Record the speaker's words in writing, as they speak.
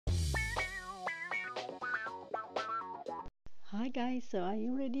Hi guys, so are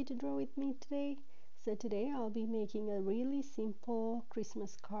you ready to draw with me today? So today I'll be making a really simple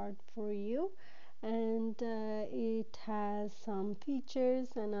Christmas card for you, and it has some features,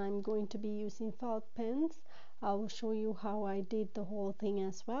 and I'm going to be using felt pens. I will show you how I did the whole thing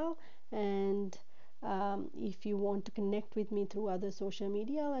as well. And if you want to connect with me through other social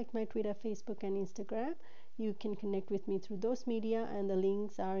media like my Twitter, Facebook and Instagram, you can connect with me through those media, and the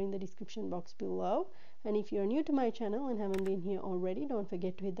links are in the description box below. And if you're new to my channel and haven't been here already, don't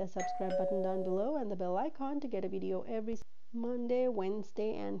forget to hit the subscribe button down below and the bell icon to get a video every Monday,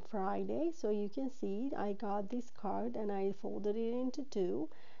 Wednesday and Friday. So you can see I got this card and I folded it into two,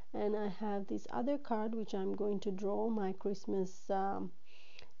 and I have this other card which I'm going to draw my Christmas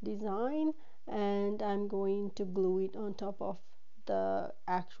design, and I'm going to glue it on top of the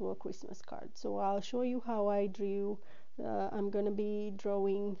actual Christmas card. So I'll show you how I drew. I'm going to be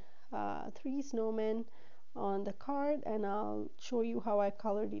drawing three snowmen on the card, and I'll show you how I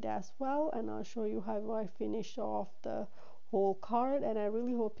colored it as well, and I'll show you how I finished off the whole card, and I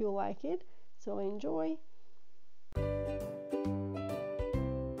really hope you like it. So enjoy.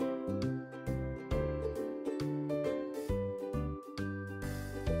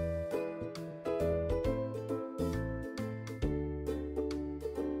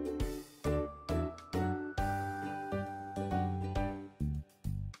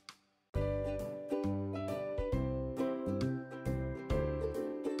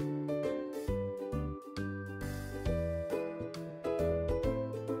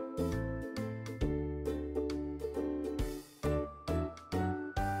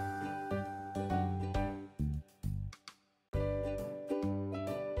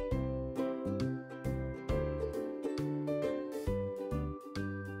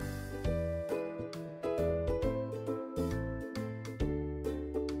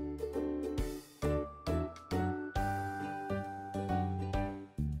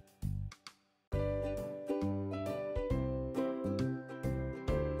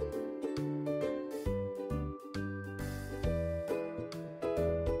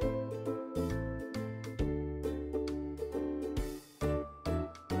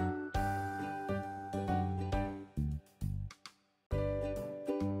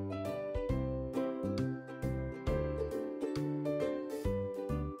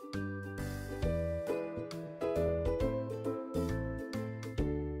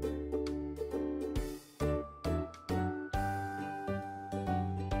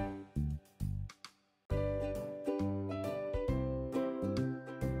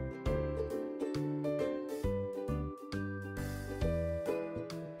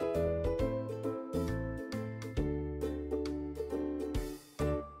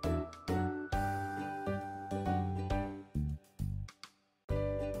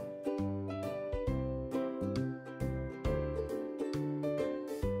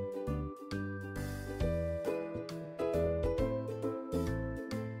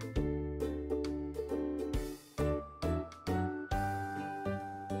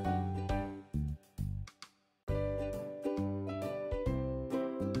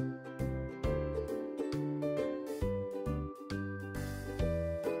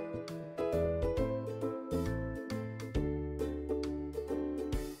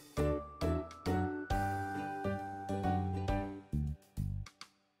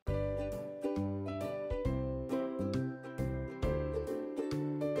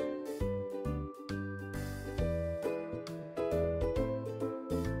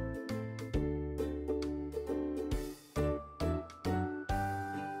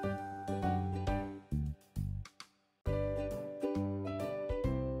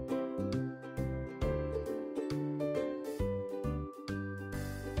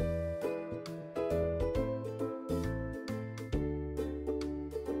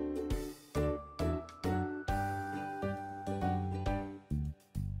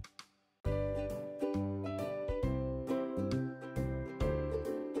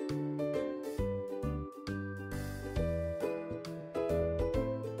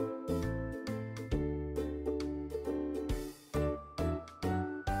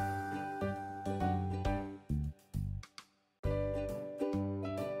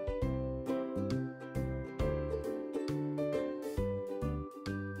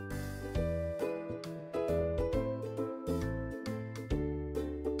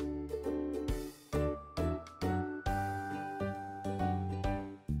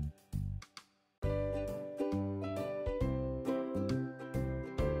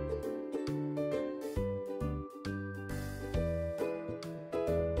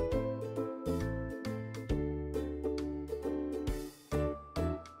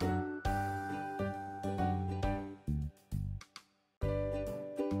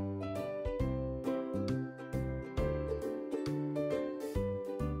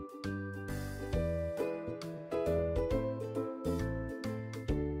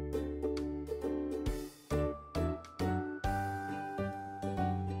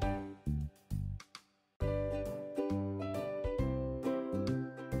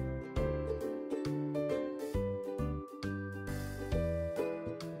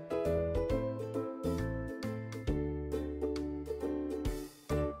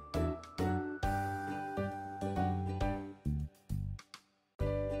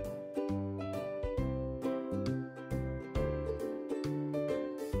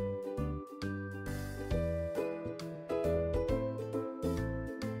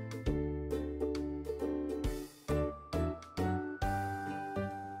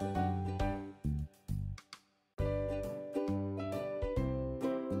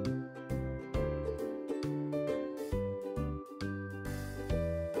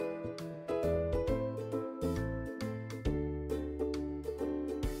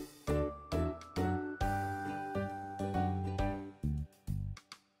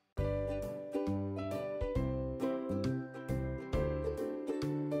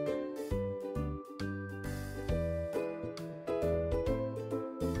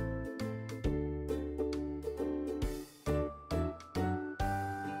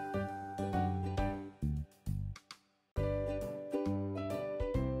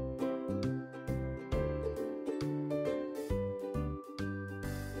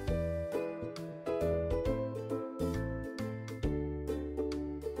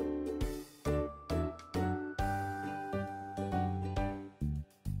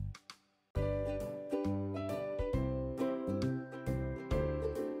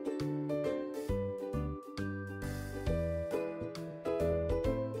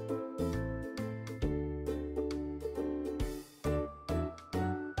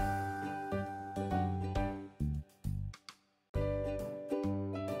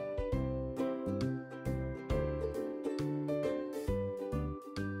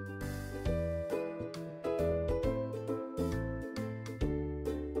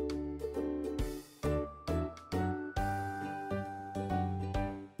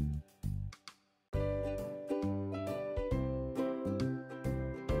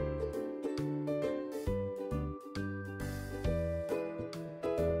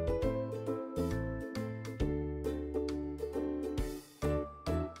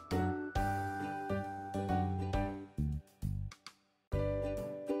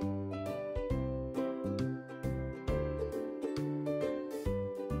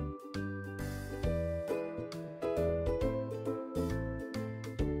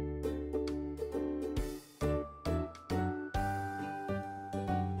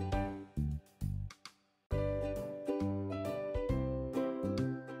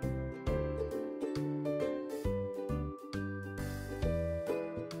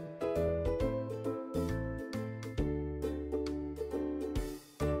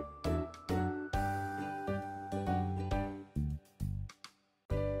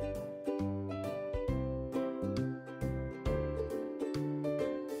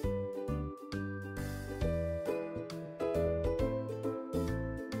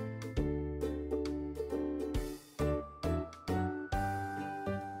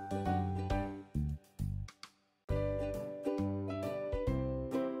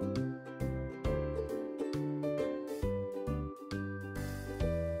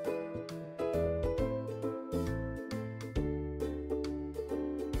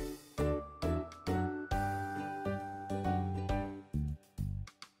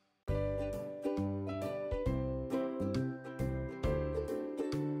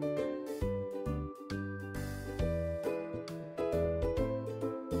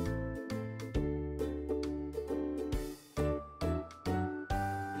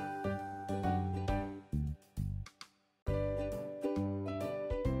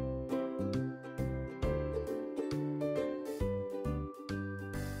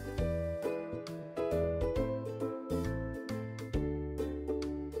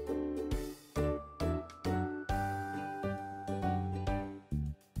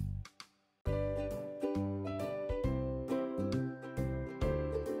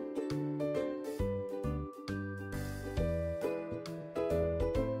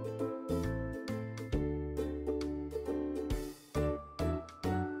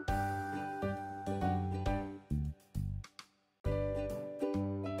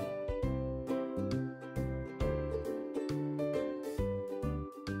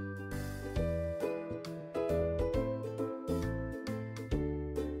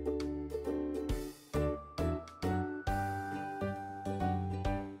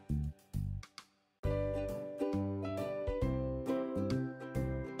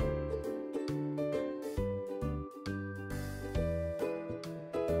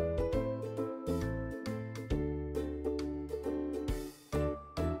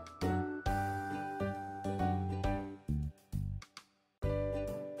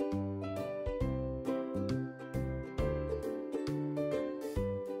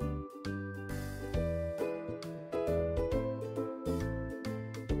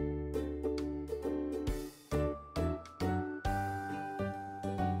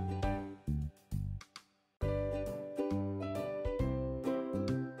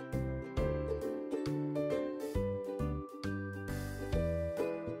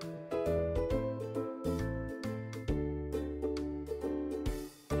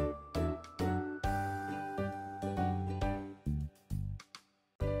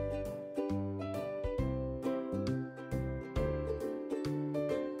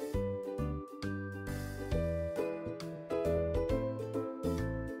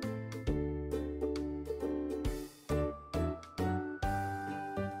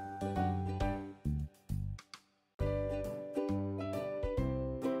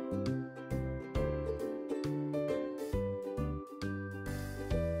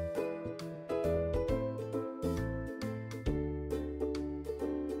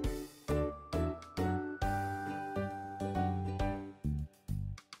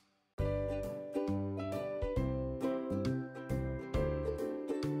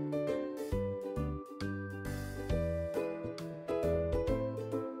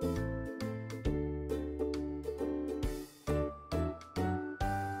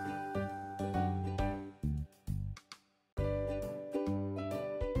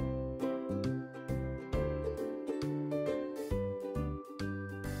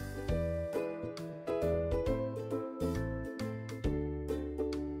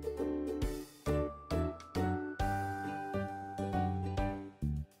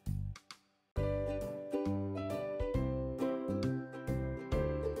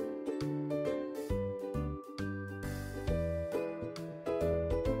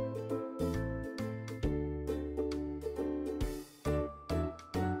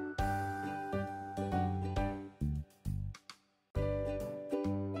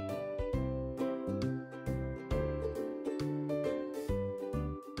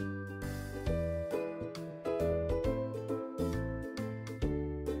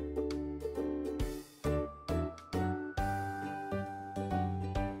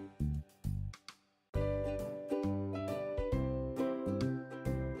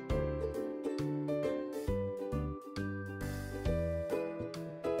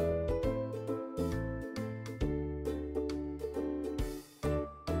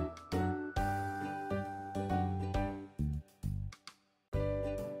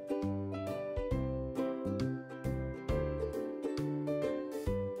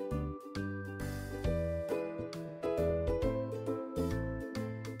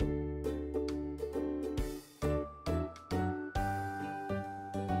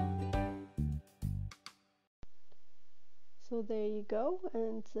 So there you go,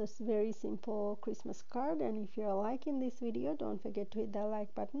 and it's just very simple Christmas card. And if you're liking this video, don't forget to hit that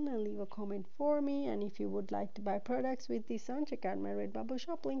like button and leave a comment for me. And if you would like to buy products with this on, check out my Redbubble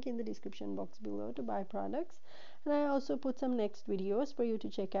shop, link in the description box below to buy products. And I also put some next videos for you to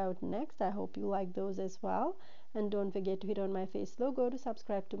check out next. I hope you like those as well. And don't forget to hit on my face logo to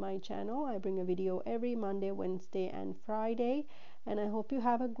subscribe to my channel. I bring a video every Monday, Wednesday and Friday. And I hope you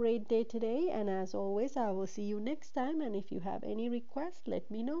have a great day today, and as always I will see you next time. And if you have any requests, let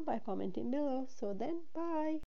me know by commenting below. So then, bye.